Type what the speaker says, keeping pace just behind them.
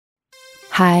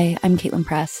Hi, I'm Caitlin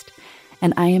Prest,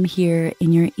 and I am here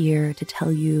in your ear to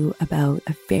tell you about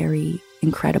a very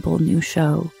incredible new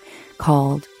show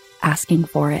called Asking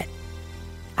for It.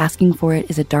 Asking for It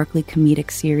is a darkly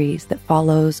comedic series that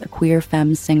follows a queer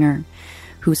femme singer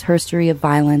whose history of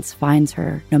violence finds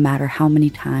her no matter how many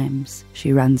times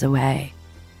she runs away.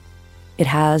 It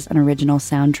has an original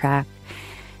soundtrack,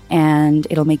 and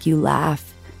it'll make you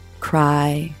laugh,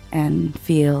 cry, and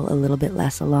feel a little bit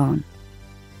less alone.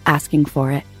 Asking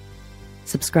for It.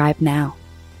 Subscribe now.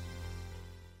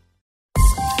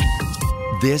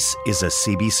 This is a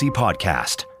CBC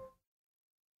podcast.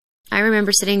 I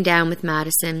remember sitting down with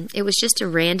Maddison. It was just a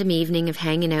random evening of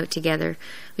hanging out together.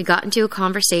 We got into a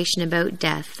conversation about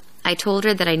death. I told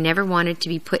her that I never wanted to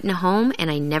be put in a home and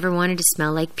I never wanted to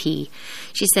smell like pee.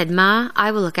 She said, "Ma,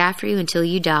 I will look after you until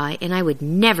you die, and I would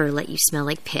never let you smell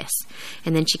like piss."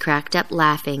 And then she cracked up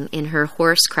laughing in her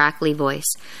hoarse, crackly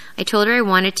voice. I told her I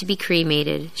wanted to be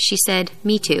cremated. She said,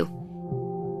 "Me too."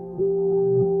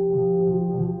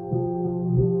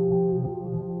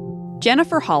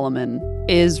 Jennifer Holleman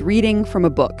is reading from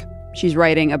a book. She's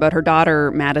writing about her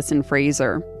daughter, Maddison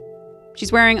Fraser.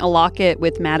 She's wearing a locket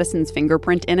with Maddison's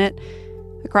fingerprint in it.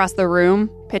 Across the room,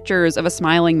 pictures of a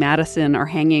smiling Maddison are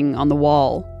hanging on the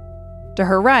wall. To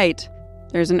her right,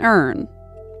 there's an urn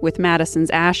with Maddison's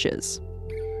ashes.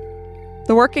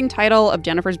 The working title of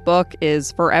Jennifer's book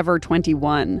is Forever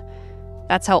 21.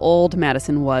 That's how old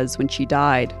Maddison was when she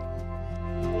died.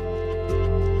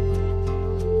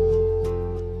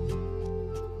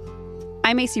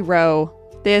 I'm Macy Rowe.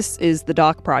 This is The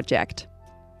Doc Project.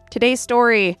 Today's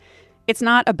story, it's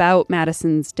not about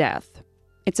Maddison's death.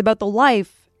 It's about the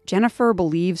life Jennifer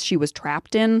believes she was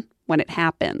trapped in when it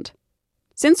happened.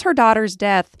 Since her daughter's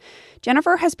death,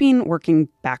 Jennifer has been working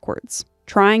backwards,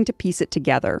 trying to piece it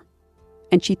together.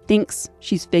 And she thinks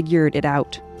she's figured it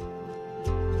out.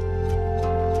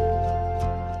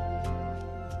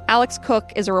 Alex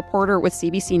Cook is a reporter with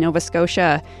CBC Nova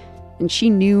Scotia, and she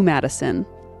knew Maddison.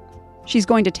 She's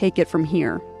going to take it from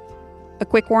here. A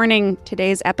quick warning,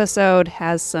 today's episode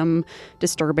has some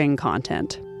disturbing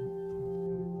content.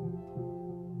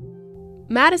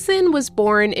 Maddison was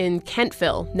born in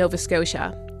Kentville, Nova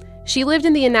Scotia. She lived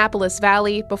in the Annapolis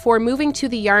Valley before moving to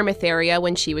the Yarmouth area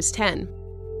when she was 10.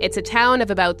 It's a town of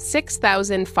about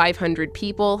 6,500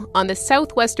 people on the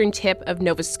southwestern tip of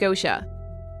Nova Scotia.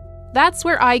 That's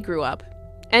where I grew up,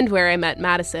 and where I met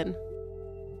Maddison.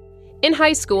 In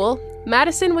high school,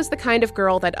 Maddison was the kind of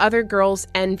girl that other girls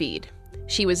envied.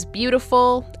 She was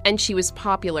beautiful, and she was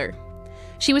popular.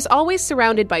 She was always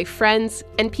surrounded by friends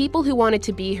and people who wanted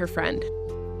to be her friend.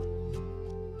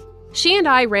 She and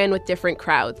I ran with different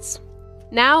crowds.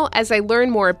 Now, as I learn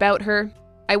more about her,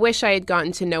 I wish I had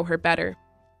gotten to know her better.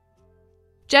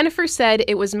 Jennifer said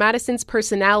it was Maddison's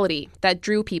personality that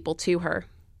drew people to her.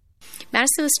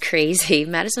 Maddison was crazy.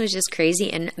 Maddison was just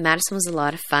crazy, and Maddison was a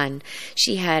lot of fun.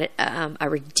 She had a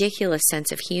ridiculous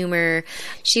sense of humor.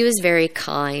 She was very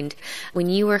kind. When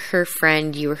you were her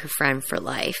friend, you were her friend for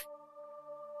life.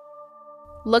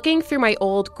 Looking through my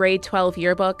old grade 12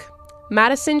 yearbook,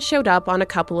 Maddison showed up on a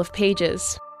couple of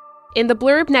pages. In the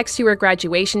blurb next to her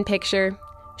graduation picture,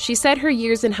 she said her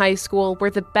years in high school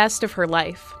were the best of her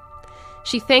life.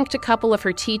 She thanked a couple of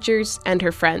her teachers and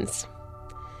her friends.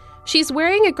 She's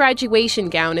wearing a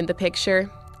graduation gown in the picture,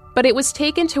 but it was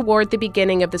taken toward the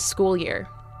beginning of the school year.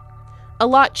 A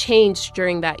lot changed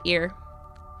during that year.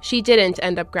 She didn't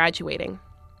end up graduating.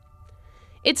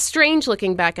 It's strange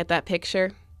looking back at that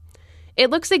picture. It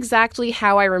looks exactly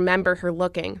how I remember her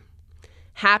looking.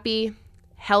 Happy,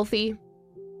 healthy.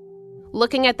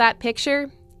 Looking at that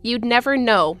picture, you'd never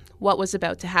know what was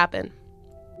about to happen.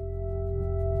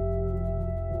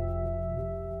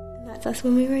 That's us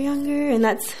when we were younger, and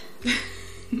that's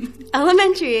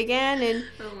elementary again, and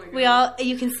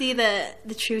you can see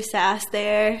the true sass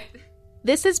there.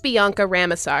 This is Bianca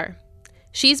Ramasar.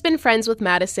 She's been friends with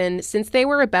Maddison since they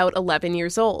were about 11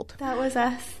 years old. That was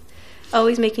us,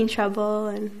 always making trouble,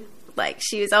 and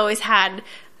she was always had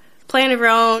a plan of her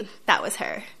own. That was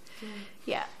her.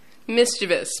 Yeah.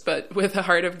 Mischievous, but with a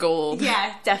heart of gold.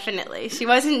 Yeah, definitely. She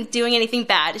wasn't doing anything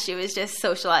bad. She was just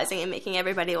socializing and making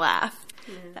everybody laugh.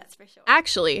 That's for sure.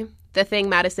 Actually, the thing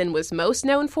Maddison was most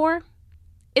known for?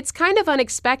 It's kind of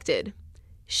unexpected.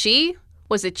 She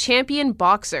was a champion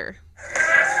boxer.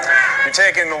 You're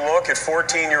taking a look at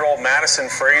 14-year-old Maddison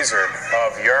Fraser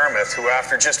of Yarmouth, who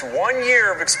after just 1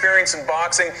 year of experience in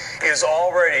boxing is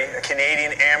already a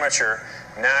Canadian amateur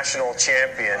national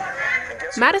champion.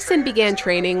 Maddison began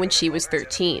training when she was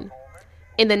 13.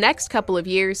 In the next couple of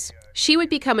years, she would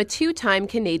become a 2-time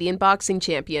Canadian boxing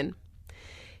champion.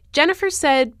 Jennifer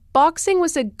said boxing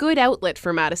was a good outlet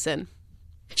for Maddison.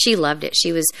 She loved it.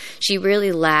 She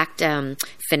really lacked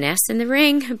finesse in the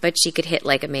ring, but she could hit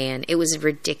like a man. It was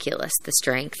ridiculous, the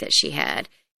strength that she had.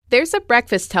 There's a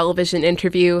breakfast television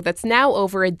interview that's now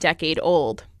over a decade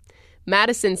old.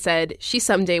 Maddison said she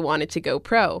someday wanted to go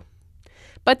pro.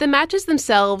 But the matches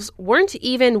themselves weren't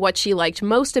even what she liked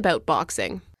most about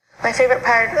boxing. My favorite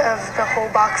part of the whole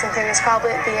boxing thing is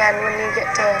probably at the end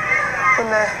when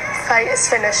the fight is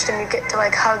finished and you get to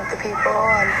hug the people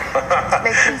and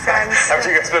make new friends.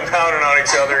 After you guys been pounding on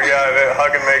each other, yeah,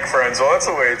 hug and make friends. Well, that's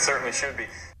the way it certainly should be.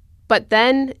 But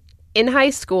then, in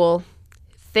high school,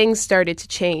 things started to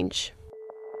change.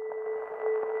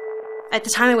 At the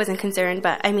time, I wasn't concerned,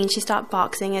 but she stopped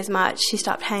boxing as much. She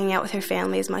stopped hanging out with her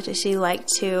family as much as she liked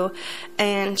to.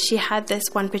 And she had this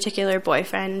one particular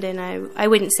boyfriend, and I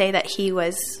wouldn't say that he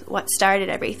was what started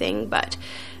everything, but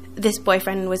this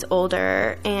boyfriend was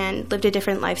older and lived a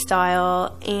different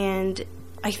lifestyle. And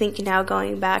I think now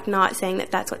going back, not saying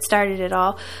that that's what started it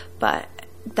all, but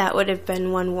that would have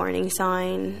been one warning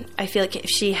sign. I feel like if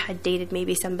she had dated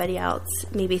maybe somebody else,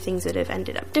 maybe things would have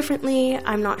ended up differently.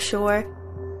 I'm not sure.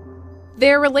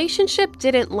 Their relationship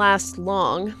didn't last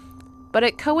long, but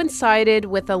it coincided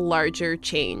with a larger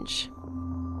change.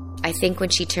 I think when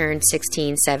she turned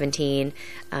 16, 17,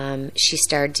 she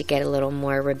started to get a little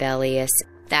more rebellious.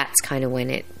 That's kind of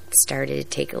when it started to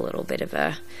take a little bit of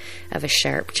a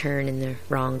sharp turn in the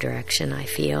wrong direction, I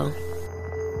feel.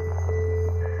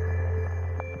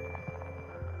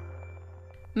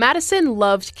 Maddison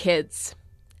loved kids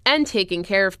and taking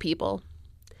care of people.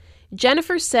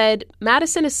 Jennifer said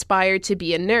Maddison aspired to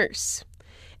be a nurse,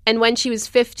 and when she was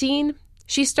 15,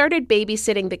 she started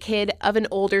babysitting the kid of an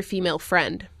older female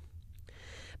friend.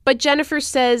 But Jennifer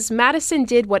says Maddison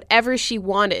did whatever she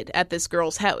wanted at this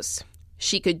girl's house.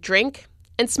 She could drink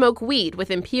and smoke weed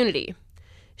with impunity.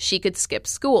 She could skip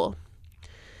school.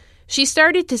 She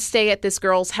started to stay at this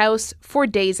girl's house for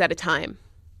days at a time.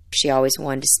 She always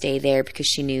wanted to stay there because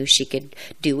she knew she could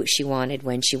do what she wanted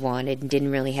when she wanted and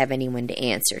didn't really have anyone to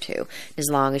answer to. As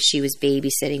long as she was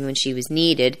babysitting when she was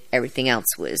needed, everything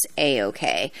else was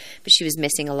A-okay. But she was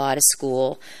missing a lot of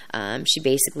school. She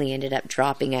basically ended up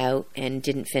dropping out and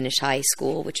didn't finish high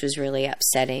school, which was really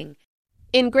upsetting.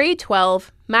 In grade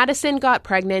 12, Maddison got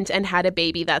pregnant and had a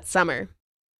baby that summer.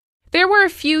 There were a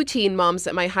few teen moms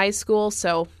at my high school,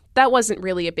 so that wasn't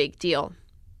really a big deal.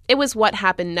 It was what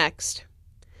happened next.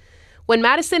 When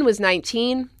Maddison was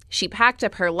 19, she packed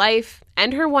up her life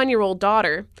and her 1-year-old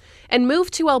daughter and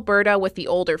moved to Alberta with the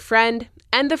older friend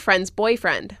and the friend's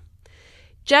boyfriend.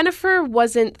 Jennifer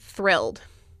wasn't thrilled,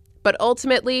 but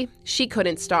ultimately, she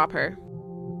couldn't stop her.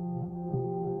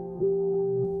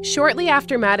 Shortly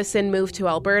after Maddison moved to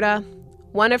Alberta,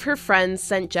 one of her friends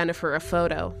sent Jennifer a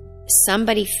photo.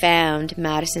 Somebody found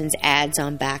Maddison's ads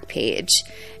on Backpage,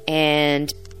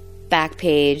 and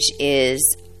Backpage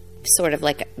is sort of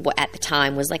like what at the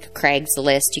time was like a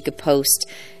Craigslist. You could post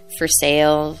for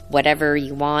sale whatever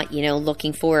you want,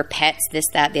 looking for pets, this,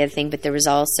 that, the other thing, but there was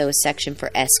also a section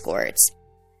for escorts.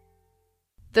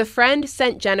 The friend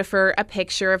sent Jennifer a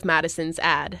picture of Maddison's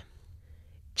ad.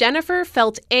 Jennifer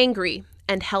felt angry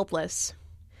and helpless.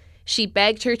 She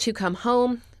begged her to come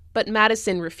home, but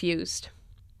Maddison refused.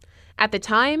 At the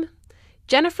time,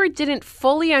 Jennifer didn't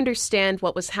fully understand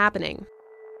what was happening.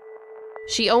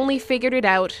 She only figured it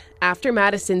out after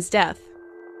Maddison's death.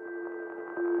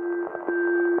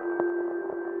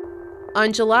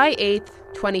 On July 8th,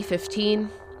 2015,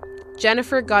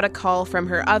 Jennifer got a call from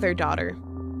her other daughter.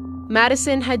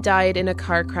 Maddison had died in a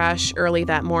car crash early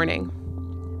that morning.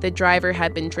 The driver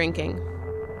had been drinking.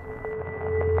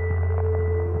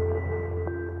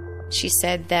 She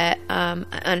said that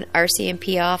an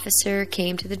RCMP officer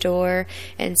came to the door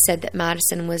and said that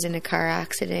Maddison was in a car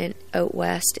accident out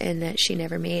west and that she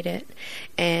never made it.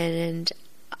 And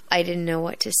I didn't know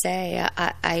what to say.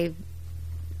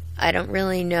 I don't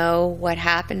really know what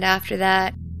happened after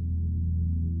that.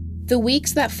 The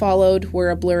weeks that followed were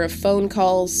a blur of phone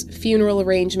calls, funeral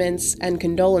arrangements, and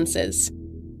condolences.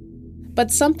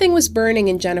 But something was burning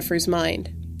in Jennifer's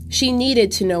mind. She needed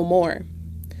to know more.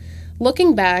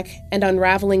 Looking back and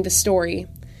unraveling the story,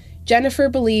 Jennifer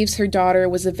believes her daughter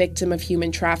was a victim of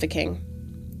human trafficking.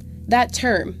 That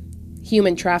term,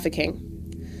 human trafficking.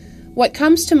 What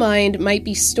comes to mind might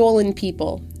be stolen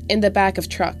people in the back of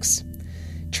trucks,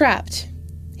 trapped,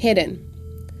 hidden.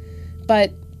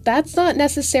 But that's not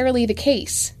necessarily the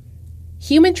case.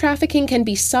 Human trafficking can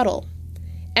be subtle,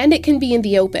 and it can be in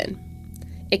the open.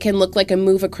 It can look like a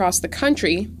move across the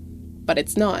country, but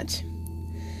it's not.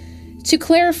 To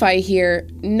clarify here,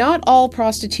 not all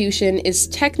prostitution is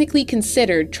technically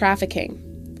considered trafficking.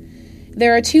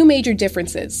 There are two major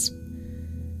differences.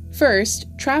 First,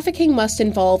 trafficking must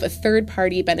involve a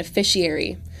third-party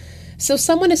beneficiary. So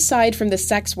someone aside from the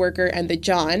sex worker and the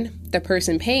John, the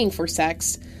person paying for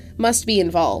sex, must be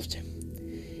involved.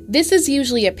 This is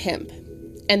usually a pimp,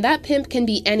 and that pimp can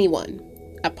be anyone,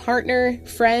 a partner,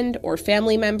 friend, or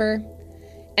family member,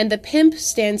 and the pimp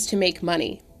stands to make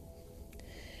money.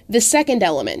 The second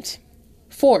element,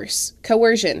 force,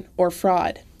 coercion, or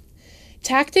fraud.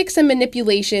 Tactics and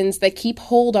manipulations that keep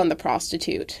hold on the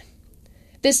prostitute.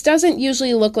 This doesn't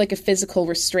usually look like a physical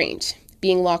restraint,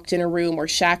 being locked in a room or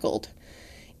shackled.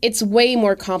 It's way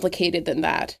more complicated than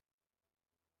that.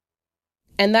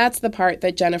 And that's the part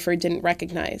that Jennifer didn't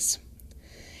recognize.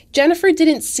 Jennifer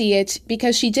didn't see it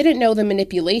because she didn't know the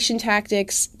manipulation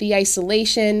tactics, the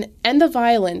isolation, and the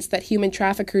violence that human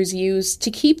traffickers use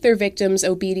to keep their victims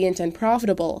obedient and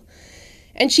profitable.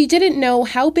 And she didn't know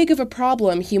how big of a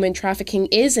problem human trafficking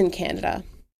is in Canada.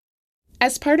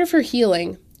 As part of her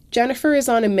healing, Jennifer is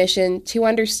on a mission to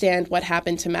understand what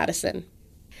happened to Maddison.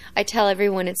 I tell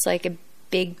everyone it's like a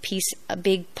big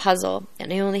puzzle,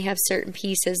 and I only have certain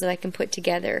pieces that I can put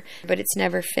together, but it's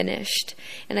never finished.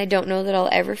 And I don't know that I'll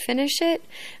ever finish it,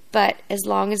 but as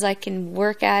long as I can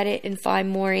work at it and find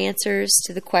more answers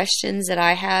to the questions that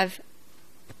I have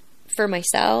for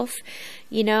myself,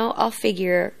 you know, I'll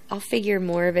figure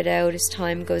more of it out as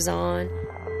time goes on.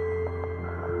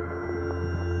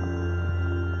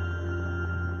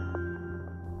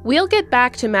 We'll get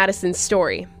back to Maddison's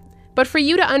story, but for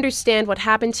you to understand what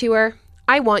happened to her,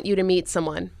 I want you to meet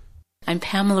someone. I'm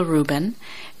Pamela Rubin,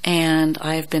 and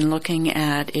I've been looking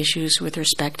at issues with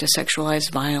respect to sexualized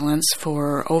violence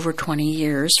for over 20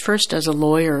 years, first as a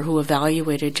lawyer who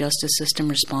evaluated justice system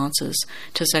responses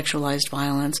to sexualized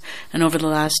violence, and over the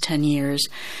last 10 years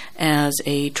as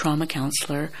a trauma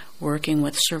counselor working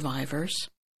with survivors.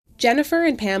 Jennifer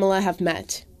and Pamela have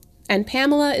met, and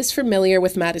Pamela is familiar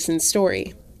with Maddison's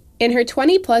story. In her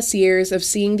 20-plus years of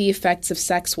seeing the effects of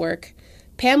sex work,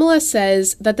 Pamela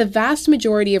says that the vast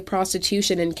majority of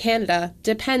prostitution in Canada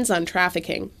depends on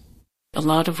trafficking. A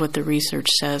lot of what the research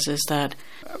says is that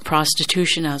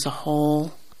prostitution as a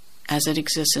whole, as it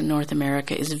exists in North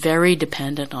America, is very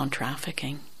dependent on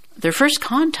trafficking. Their first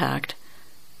contact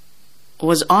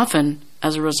was often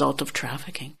as a result of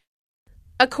trafficking.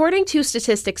 According to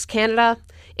Statistics Canada,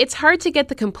 it's hard to get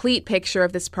the complete picture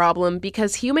of this problem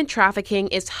because human trafficking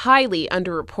is highly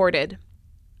underreported.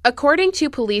 According to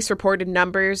police-reported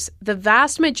numbers, the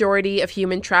vast majority of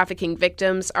human trafficking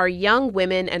victims are young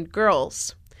women and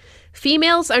girls.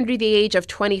 Females under the age of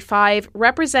 25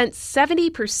 represent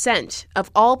 70% of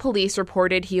all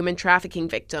police-reported human trafficking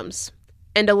victims,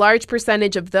 and a large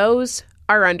percentage of those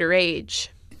are underage.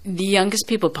 The youngest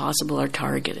people possible are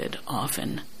targeted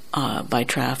often by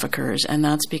traffickers, and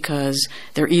that's because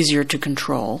they're easier to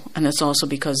control, and it's also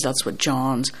because that's what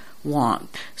Johns want.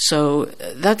 So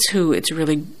that's who it's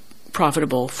really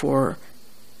profitable for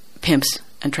pimps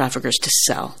and traffickers to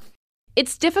sell.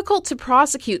 It's difficult to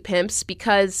prosecute pimps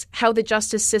because how the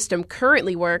justice system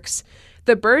currently works,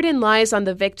 the burden lies on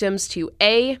the victims to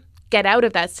A, get out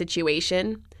of that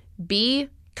situation, B,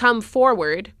 come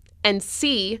forward, and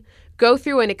C, go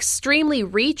through an extremely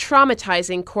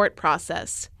re-traumatizing court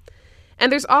process.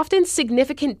 And there's often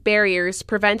significant barriers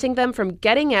preventing them from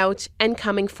getting out and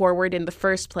coming forward in the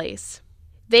first place.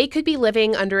 They could be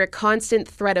living under a constant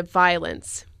threat of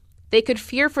violence. They could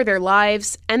fear for their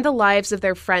lives and the lives of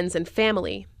their friends and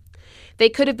family. They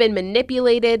could have been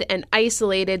manipulated and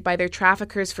isolated by their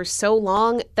traffickers for so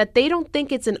long that they don't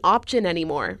think it's an option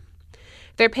anymore.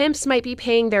 Their pimps might be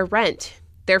paying their rent,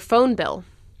 their phone bill.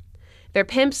 Their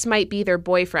pimps might be their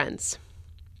boyfriends.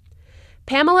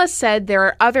 Pamela said there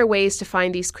are other ways to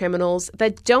find these criminals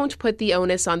that don't put the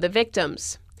onus on the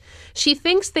victims. She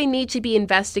thinks they need to be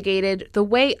investigated the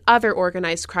way other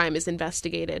organized crime is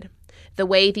investigated, the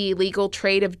way the illegal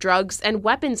trade of drugs and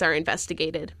weapons are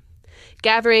investigated,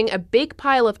 gathering a big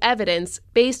pile of evidence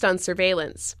based on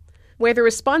surveillance, where the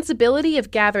responsibility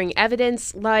of gathering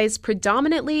evidence lies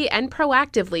predominantly and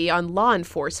proactively on law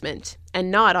enforcement and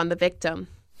not on the victim.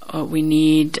 We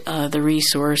need the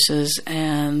resources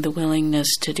and the willingness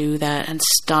to do that and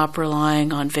stop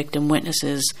relying on victim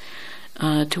witnesses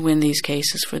to win these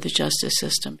cases for the justice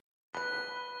system.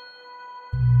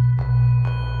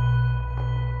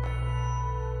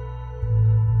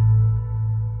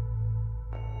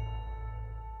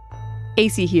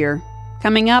 AC here.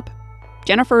 Coming up,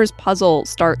 Jennifer's puzzle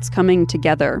starts coming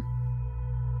together.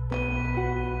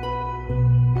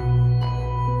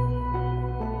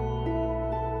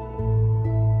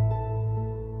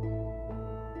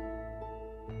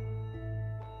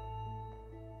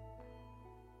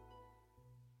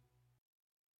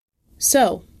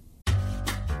 So,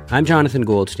 I'm Jonathan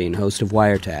Goldstein, host of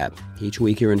Wiretap. Each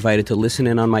week you're invited to listen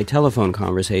in on my telephone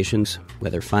conversations,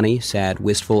 whether funny, sad,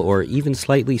 wistful, or even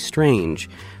slightly strange.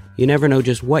 You never know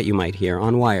just what you might hear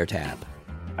on Wiretap.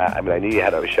 I knew you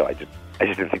had a show. I just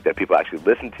didn't think that people actually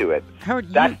listened to it.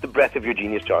 That's the breadth of your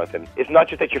genius, Jonathan. It's not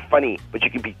just that you're funny, but you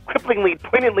can be cripplingly,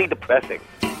 poignantly depressing.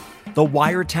 The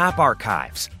Wiretap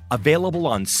Archives, available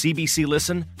on CBC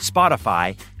Listen,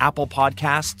 Spotify, Apple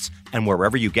Podcasts, and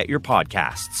wherever you get your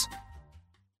podcasts.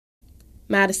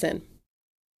 Maddison.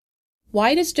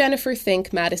 Why does Jennifer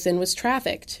think Maddison was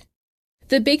trafficked?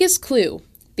 The biggest clue,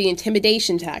 the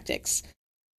intimidation tactics,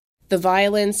 the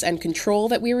violence and control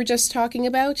that we were just talking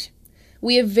about,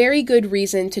 we have very good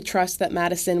reason to trust that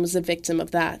Maddison was a victim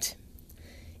of that.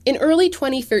 In early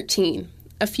 2013,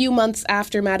 a few months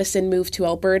after Maddison moved to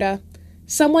Alberta,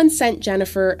 someone sent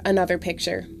Jennifer another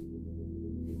picture.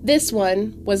 This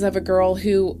one was of a girl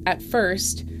who, at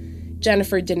first,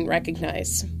 Jennifer didn't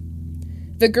recognize.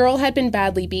 The girl had been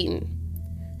badly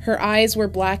beaten. Her eyes were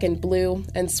black and blue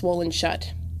and swollen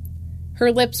shut.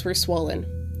 Her lips were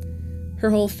swollen.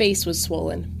 Her whole face was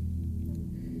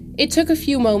swollen. It took a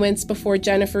few moments before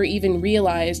Jennifer even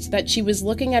realized that she was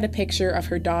looking at a picture of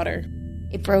her daughter.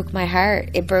 It broke my heart.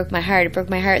 It broke my heart. It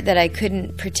broke my heart that I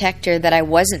couldn't protect her, that I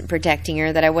wasn't protecting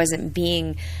her, that I wasn't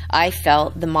being, I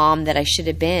felt, the mom that I should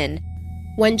have been.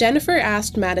 When Jennifer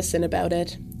asked Maddison about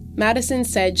it, Maddison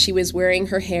said she was wearing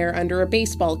her hair under a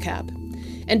baseball cap,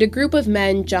 and a group of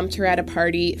men jumped her at a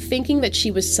party thinking that she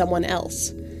was someone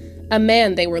else, a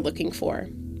man they were looking for.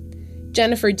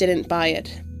 Jennifer didn't buy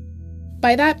it.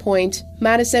 By that point,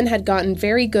 Maddison had gotten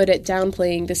very good at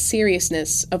downplaying the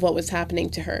seriousness of what was happening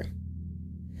to her.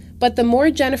 But the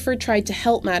more Jennifer tried to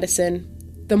help Maddison,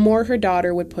 the more her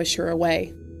daughter would push her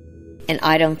away. And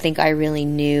I don't think I really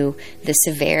knew the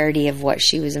severity of what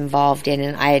she was involved in,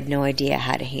 and I had no idea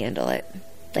how to handle it.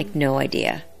 Like, no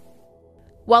idea.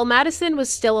 While Maddison was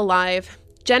still alive,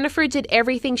 Jennifer did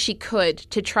everything she could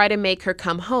to try to make her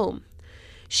come home.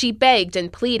 She begged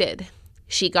and pleaded.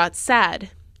 She got sad,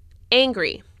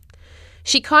 angry.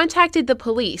 She contacted the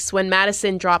police when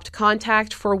Maddison dropped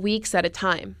contact for weeks at a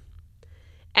time.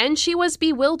 And she was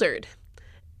bewildered.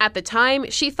 At the time,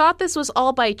 she thought this was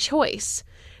all by choice,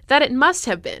 that it must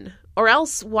have been, or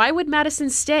else why would Maddison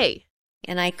stay?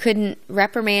 And I couldn't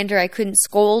reprimand her, I couldn't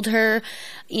scold her,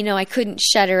 I couldn't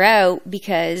shut her out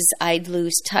because I'd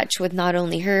lose touch with not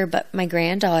only her, but my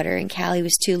granddaughter, and Callie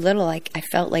was too little. I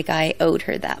felt like I owed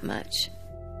her that much.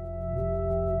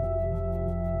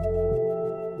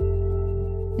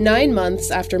 9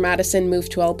 months after Maddison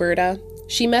moved to Alberta,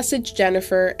 she messaged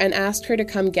Jennifer and asked her to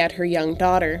come get her young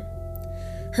daughter.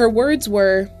 Her words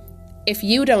were, "If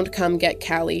you don't come get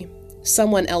Callie,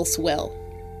 someone else will."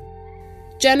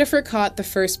 Jennifer caught the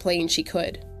first plane she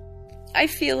could. I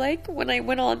feel like when I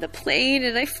went on the plane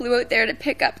and I flew out there to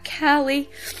pick up Callie,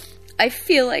 I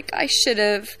feel like I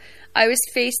was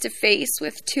face to face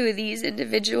with two of these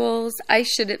individuals. I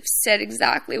should have said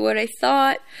exactly what I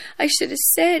thought. I should have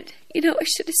said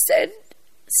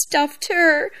stuff to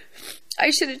her.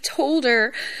 I should have told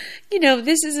her,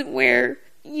 this isn't where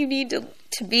you need to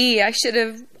be. I should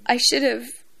have,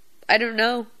 I don't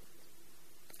know.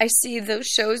 I see those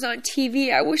shows on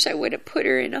TV. I wish I would have put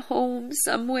her in a home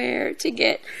somewhere to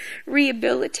get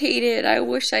rehabilitated. I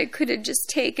wish I could have just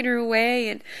taken her away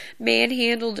and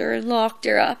manhandled her and locked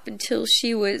her up until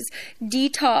she was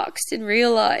detoxed and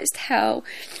realized how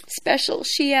special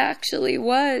she actually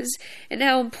was and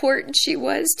how important she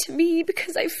was to me,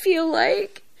 because I feel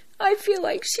like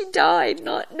she died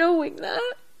not knowing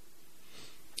that.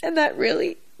 And that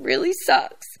really, really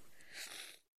sucks.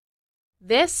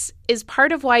 This is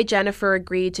part of why Jennifer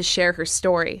agreed to share her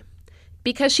story,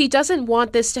 because she doesn't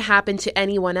want this to happen to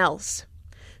anyone else.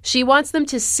 She wants them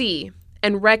to see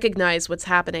and recognize what's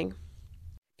happening.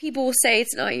 People will say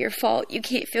it's not your fault. You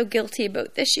can't feel guilty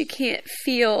about this. You can't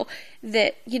feel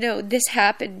that, this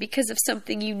happened because of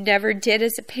something you never did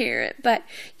as a parent. But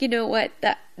you know what?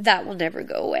 That will never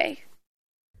go away.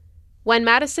 When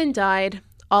Maddison died,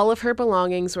 all of her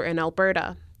belongings were in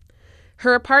Alberta.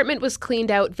 Her apartment was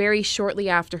cleaned out very shortly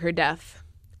after her death.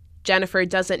 Jennifer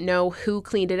doesn't know who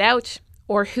cleaned it out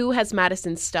or who has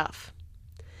Maddison's stuff.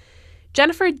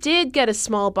 Jennifer did get a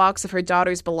small box of her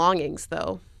daughter's belongings,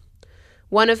 though.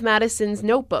 One of Maddison's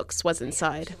notebooks was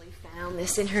inside. I found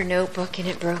this in her notebook, and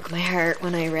it broke my heart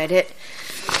when I read it.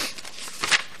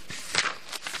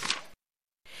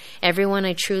 Everyone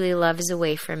I truly love is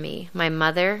away from me. My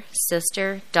mother,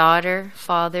 sister, daughter,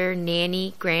 father,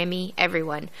 nanny, Grammy,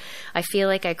 everyone. I feel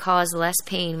like I cause less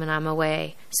pain when I'm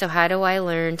away. So how do I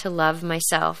learn to love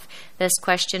myself? This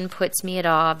question puts me at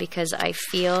awe because I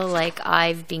feel like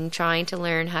I've been trying to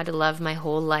learn how to love my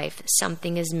whole life.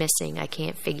 Something is missing. I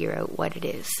can't figure out what it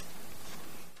is.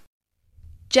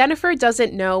 Jennifer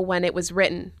doesn't know when it was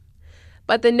written,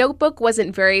 but the notebook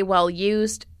wasn't very well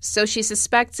used, so she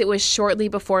suspects it was shortly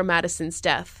before Maddison's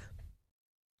death.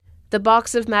 The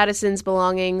box of Maddison's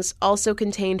belongings also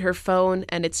contained her phone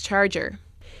and its charger.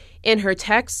 In her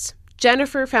texts,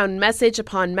 Jennifer found message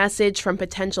upon message from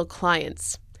potential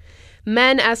clients.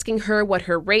 Men asking her what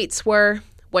her rates were,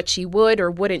 what she would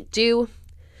or wouldn't do,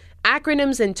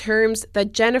 acronyms and terms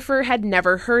that Jennifer had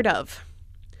never heard of.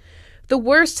 The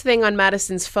worst thing on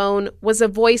Maddison's phone was a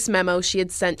voice memo she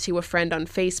had sent to a friend on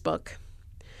Facebook.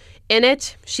 In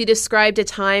it, she described a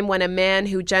time when a man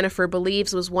who Jennifer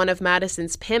believes was one of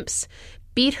Maddison's pimps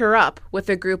beat her up with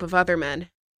a group of other men.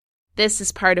 This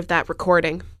is part of that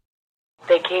recording.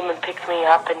 They came and picked me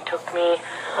up and took me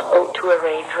out to a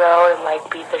range road and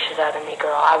beat the shit out of me,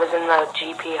 girl. I was in the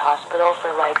GP hospital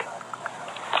for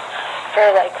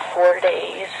 4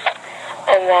 days.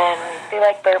 And then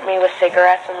they burnt me with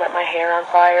cigarettes and lit my hair on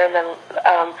fire, and then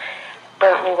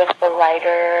burnt me with the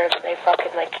lighter. They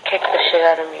fucking kicked the shit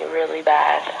out of me really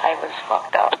bad. I was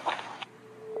fucked up.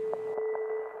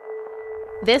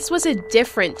 This was a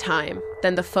different time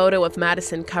than the photo of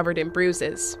Maddison covered in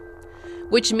bruises,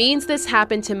 which means this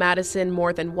happened to Maddison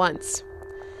more than once.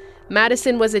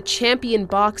 Maddison was a champion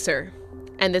boxer,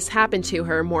 and this happened to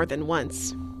her more than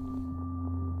once.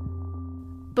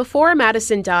 Before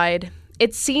Maddison died,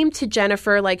 it seemed to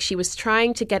Jennifer like she was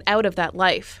trying to get out of that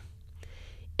life.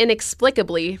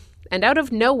 Inexplicably, and out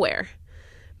of nowhere,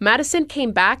 Maddison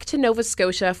came back to Nova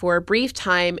Scotia for a brief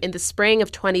time in the spring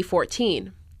of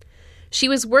 2014. She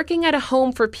was working at a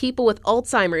home for people with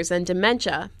Alzheimer's and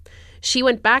dementia. She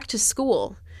went back to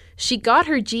school. She got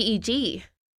her GED.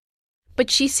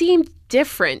 But she seemed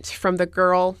different from the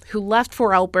girl who left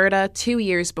for Alberta 2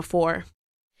 years before.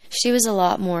 She was a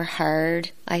lot more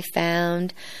hard, I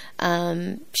found.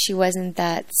 She wasn't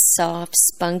that soft,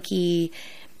 spunky,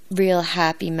 real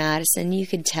happy Maddison. You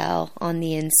could tell on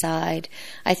the inside.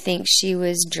 I think she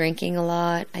was drinking a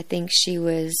lot. I think she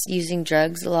was using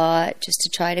drugs a lot just to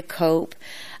try to cope.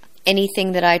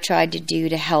 Anything that I tried to do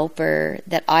to help her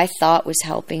that I thought was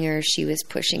helping her, she was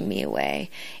pushing me away.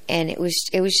 And it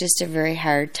was just a very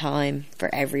hard time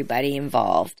for everybody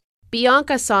involved.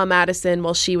 Bianca saw Maddison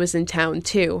while she was in town,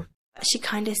 too. She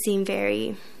kind of seemed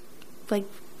very,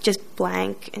 just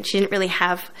blank, and she didn't really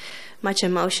have much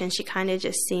emotion. She kind of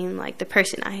just seemed like the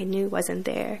person I knew wasn't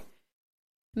there.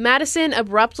 Maddison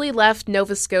abruptly left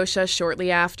Nova Scotia shortly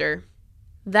after.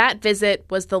 That visit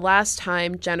was the last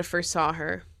time Jennifer saw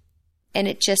her. And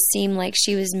it just seemed like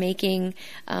she was making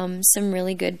some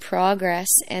really good progress.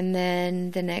 And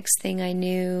then the next thing I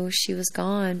knew, she was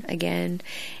gone again.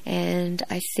 And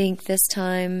I think this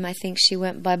time, she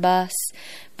went by bus.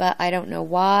 But I don't know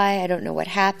why. I don't know what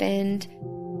happened.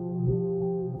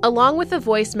 Along with a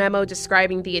voice memo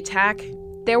describing the attack,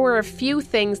 there were a few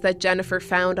things that Jennifer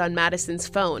found on Maddison's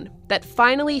phone that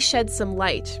finally shed some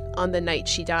light on the night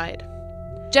she died.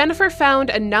 Jennifer found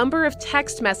a number of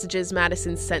text messages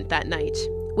Maddison sent that night,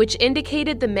 which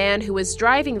indicated the man who was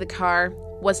driving the car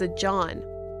was a John.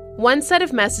 One set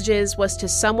of messages was to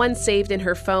someone saved in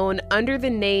her phone under the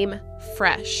name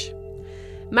Fresh.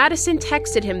 Maddison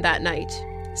texted him that night,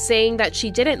 saying that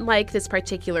she didn't like this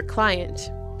particular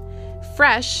client.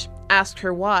 Fresh asked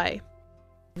her why.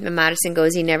 Maddison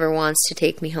goes, he never wants to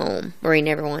take me home, or he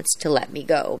never wants to let me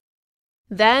go.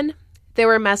 Then there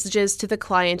were messages to the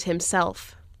client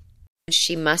himself.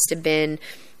 She must have been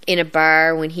in a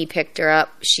bar when he picked her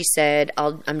up. She said,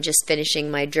 I'm just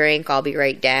finishing my drink. I'll be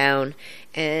right down.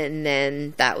 And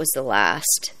then that was the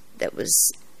last. That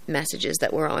was messages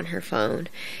that were on her phone.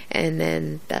 And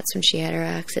then that's when she had her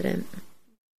accident.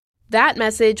 That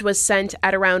message was sent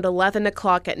at around 11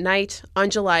 o'clock at night on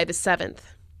July the 7th.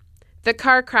 The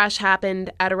car crash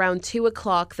happened at around 2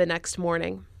 o'clock the next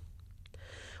morning.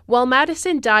 While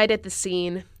Maddison died at the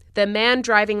scene, the man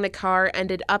driving the car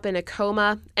ended up in a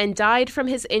coma and died from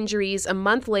his injuries a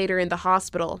month later in the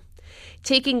hospital,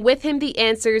 taking with him the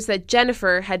answers that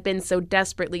Jennifer had been so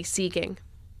desperately seeking.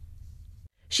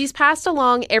 She's passed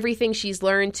along everything she's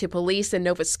learned to police in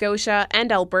Nova Scotia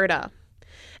and Alberta.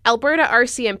 Alberta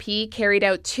RCMP carried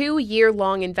out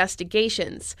 2-year-long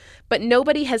investigations, but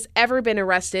nobody has ever been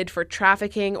arrested for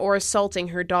trafficking or assaulting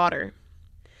her daughter.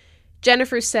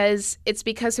 Jennifer says it's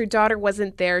because her daughter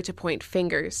wasn't there to point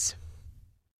fingers.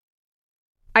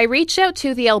 I reached out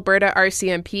to the Alberta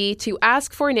RCMP to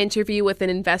ask for an interview with an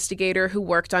investigator who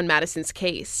worked on Maddison's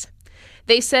case.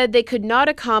 They said they could not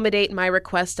accommodate my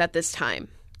request at this time.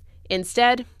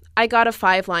 Instead, I got a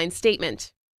 5-line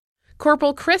statement.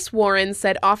 Corporal Chris Warren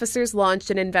said officers launched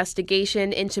an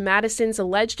investigation into Maddison's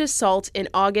alleged assault in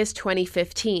August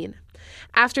 2015,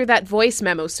 after that voice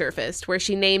memo surfaced where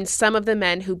she named some of the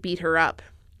men who beat her up.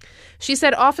 She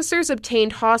said officers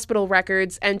obtained hospital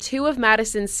records and 2 of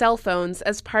Maddison's cell phones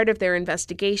as part of their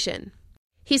investigation.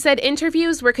 He said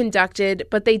interviews were conducted,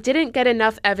 but they didn't get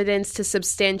enough evidence to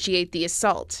substantiate the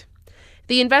assault.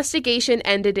 The investigation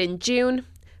ended in June,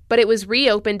 but it was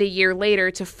reopened a year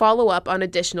later to follow up on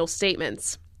additional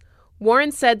statements.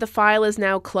 Warren said the file is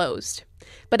now closed,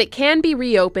 but it can be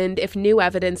reopened if new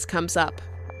evidence comes up.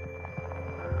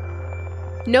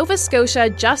 Nova Scotia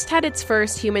just had its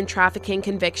first human trafficking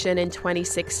conviction in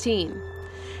 2016.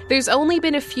 There's only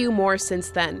been a few more since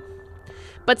then.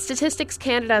 But Statistics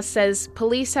Canada says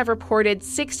police have reported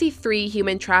 63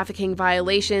 human trafficking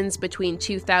violations between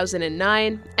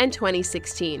 2009 and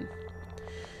 2016.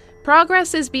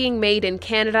 Progress is being made in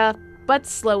Canada, but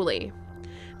slowly.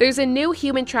 There's a new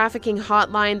human trafficking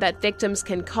hotline that victims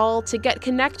can call to get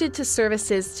connected to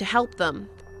services to help them.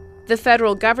 The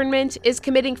federal government is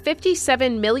committing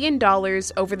 $57 million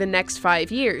over the next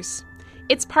 5 years.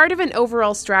 It's part of an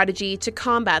overall strategy to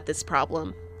combat this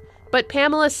problem. But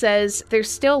Pamela says there's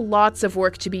still lots of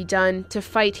work to be done to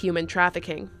fight human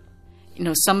trafficking.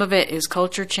 Some of it is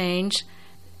culture change.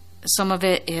 Some of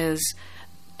it is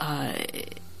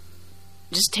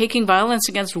just taking violence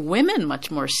against women much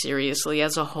more seriously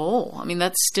as a whole. I mean,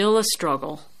 that's still a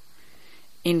struggle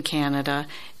in Canada.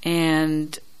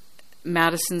 And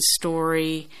Maddison's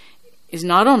story is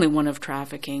not only one of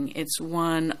trafficking, it's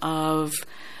one of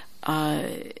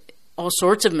all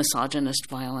sorts of misogynist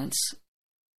violence.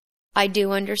 I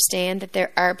do understand that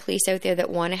there are police out there that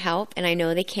want to help, and I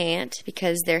know they can't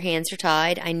because their hands are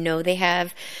tied. I know they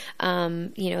have,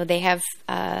 they have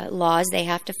laws they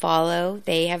have to follow.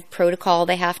 They have protocol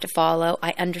they have to follow.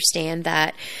 I understand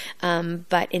that.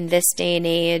 But in this day and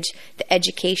age, the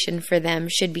education for them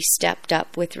should be stepped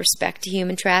up with respect to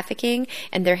human trafficking,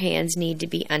 and their hands need to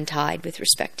be untied with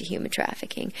respect to human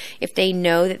trafficking. If they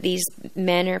know that these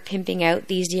men are pimping out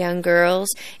these young girls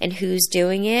and who's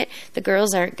doing it, the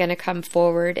girls aren't going to come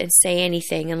forward and say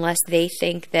anything unless they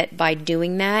think that by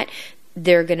doing that,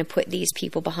 they're going to put these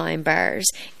people behind bars.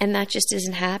 And that just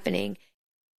isn't happening.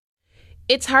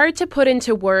 It's hard to put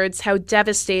into words how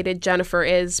devastated Jennifer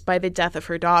is by the death of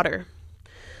her daughter.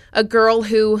 A girl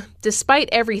who, despite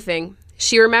everything,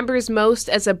 she remembers most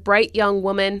as a bright young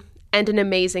woman and an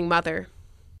amazing mother.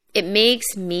 It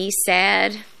makes me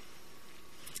sad.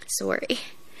 Sorry.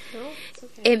 No, it's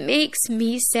okay. It makes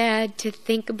me sad to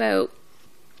think about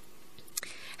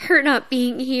her not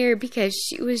being here because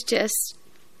she was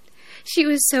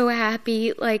so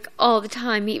happy, like, all the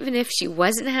time. Even if she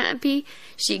wasn't happy,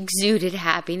 she exuded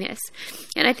happiness.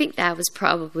 And I think that was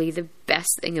probably the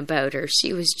best thing about her.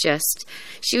 She was just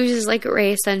like a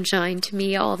ray of sunshine to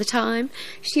me all the time.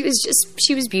 She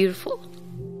was beautiful.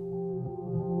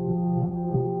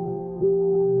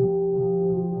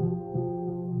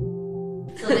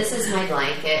 So this is my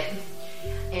blanket.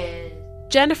 And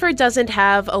Jennifer doesn't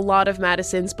have a lot of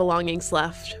Maddison's belongings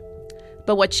left,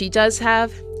 but what she does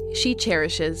have, she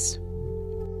cherishes.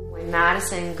 When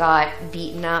Maddison got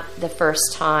beaten up the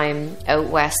first time out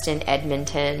west in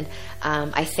Edmonton,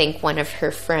 I think one of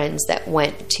her friends that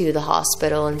went to the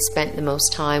hospital and spent the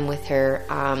most time with her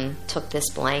took this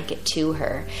blanket to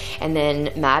her. And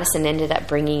then Maddison ended up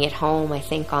bringing it home, I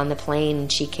think, on the plane.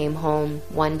 And she came home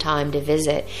one time to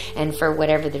visit, and for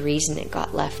whatever the reason, it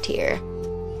got left here.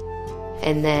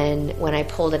 And then when I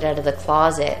pulled it out of the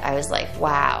closet, I was like,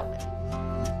 wow.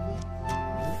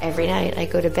 Every night I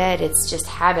go to bed, it's just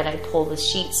habit. I pull the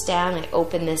sheets down, I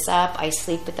open this up, I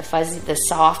sleep with the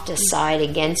softest side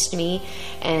against me,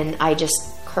 and I just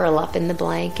curl up in the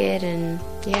blanket, and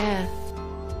yeah.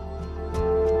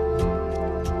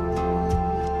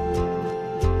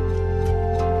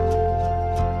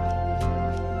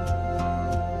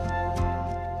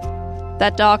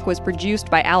 That doc was produced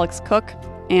by Alex Cook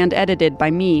and edited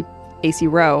by me, AC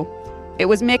Rowe. It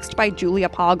was mixed by Julia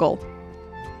Poggle.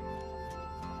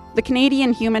 The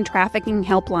Canadian Human Trafficking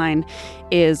Helpline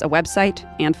is a website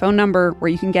and phone number where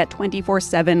you can get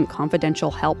 24/7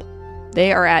 confidential help.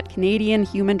 They are at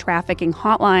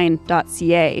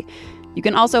canadianhumantraffickinghotline.ca. You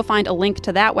can also find a link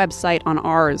to that website on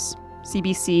ours,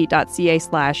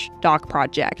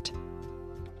 cbc.ca/docproject.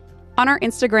 On our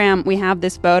Instagram, we have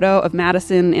this photo of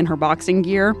Maddison in her boxing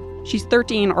gear. She's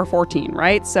 13 or 14,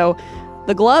 right? So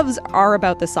the gloves are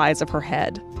about the size of her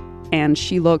head. and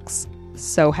she looks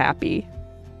so happy.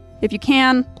 If you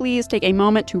can, please take a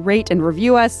moment to rate and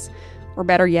review us, or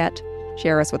better yet,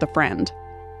 share us with a friend.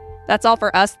 That's all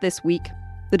for us this week.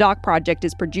 The Doc Project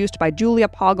is produced by Julia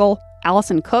Poggle,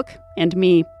 Allison Cook, and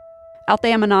me.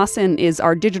 Althea Manassen is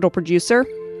our digital producer.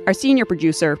 Our senior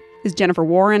producer is Jennifer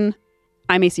Warren.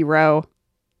 I'm AC Rowe.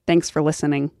 Thanks for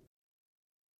listening.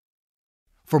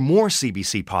 For more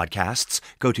CBC podcasts,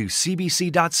 go to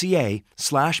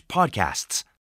cbc.ca/podcasts.